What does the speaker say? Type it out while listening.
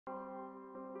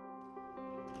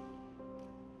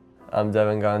I'm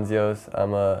Devin.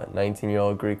 I'm a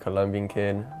 19-year-old Greek-Colombian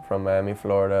kid from Miami,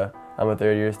 Florida. I'm a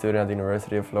third-year student at the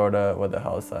University of Florida with a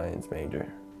health science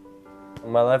major.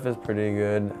 My life is pretty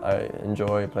good. I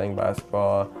enjoy playing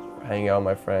basketball, hanging out with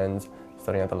my friends,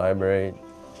 studying at the library.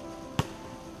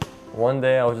 One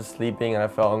day I was just sleeping and I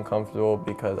felt uncomfortable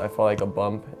because I felt like a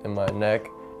bump in my neck.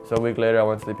 So a week later I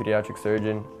went to the pediatric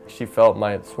surgeon. She felt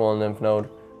my swollen lymph node.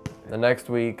 The next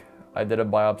week I did a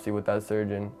biopsy with that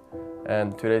surgeon,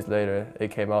 and 2 days later it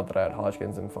came out that I had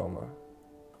Hodgkin's lymphoma.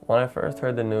 When I first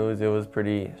heard the news, it was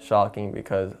pretty shocking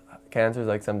because cancer is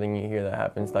like something you hear that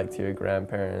happens like to your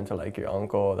grandparents or like your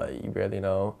uncle that you barely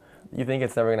know. You think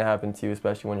it's never gonna happen to you,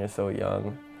 especially when you're so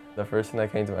young. The first thing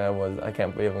that came to my head was, I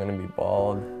can't believe I'm gonna be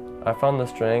bald. I found the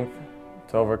strength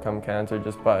to overcome cancer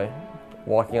just by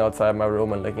walking outside my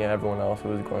room and looking at everyone else who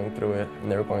was going through it,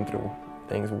 and they were going through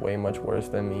things way much worse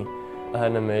than me. I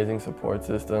had an amazing support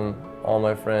system. All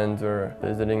my friends were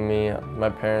visiting me. My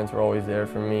parents were always there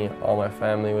for me. All my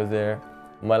family was there.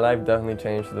 My life definitely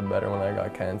changed for the better when I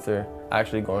got cancer.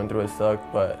 Actually going through it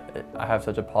sucked, but I have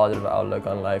such a positive outlook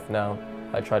on life now.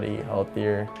 I try to eat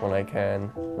healthier when I can.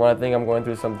 When I think I'm going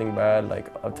through something bad, like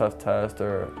a tough test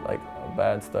or like a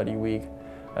bad study week,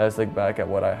 I just look back at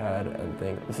what I had and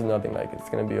think, this is nothing, like it's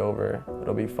gonna be over,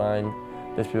 it'll be fine.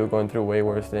 There's people going through way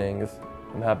worse things.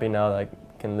 I'm happy now that I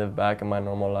can live back in my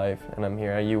normal life, and I'm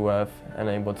here at UF and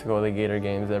able to go to the Gator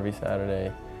games every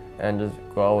Saturday and just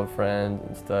go out with friends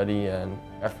and study, and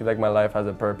I feel like my life has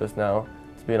a purpose now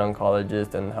to be an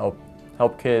oncologist and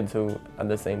help kids who had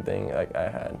the same thing like I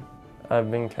had. I've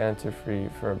been cancer-free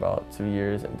for about 2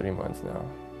 years and 3 months now.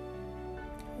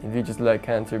 If you just let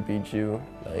cancer beat you,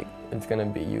 like, it's gonna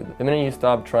beat you. The minute you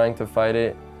stop trying to fight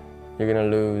it, you're gonna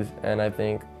lose, and I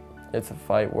think it's a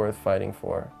fight worth fighting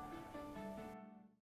for.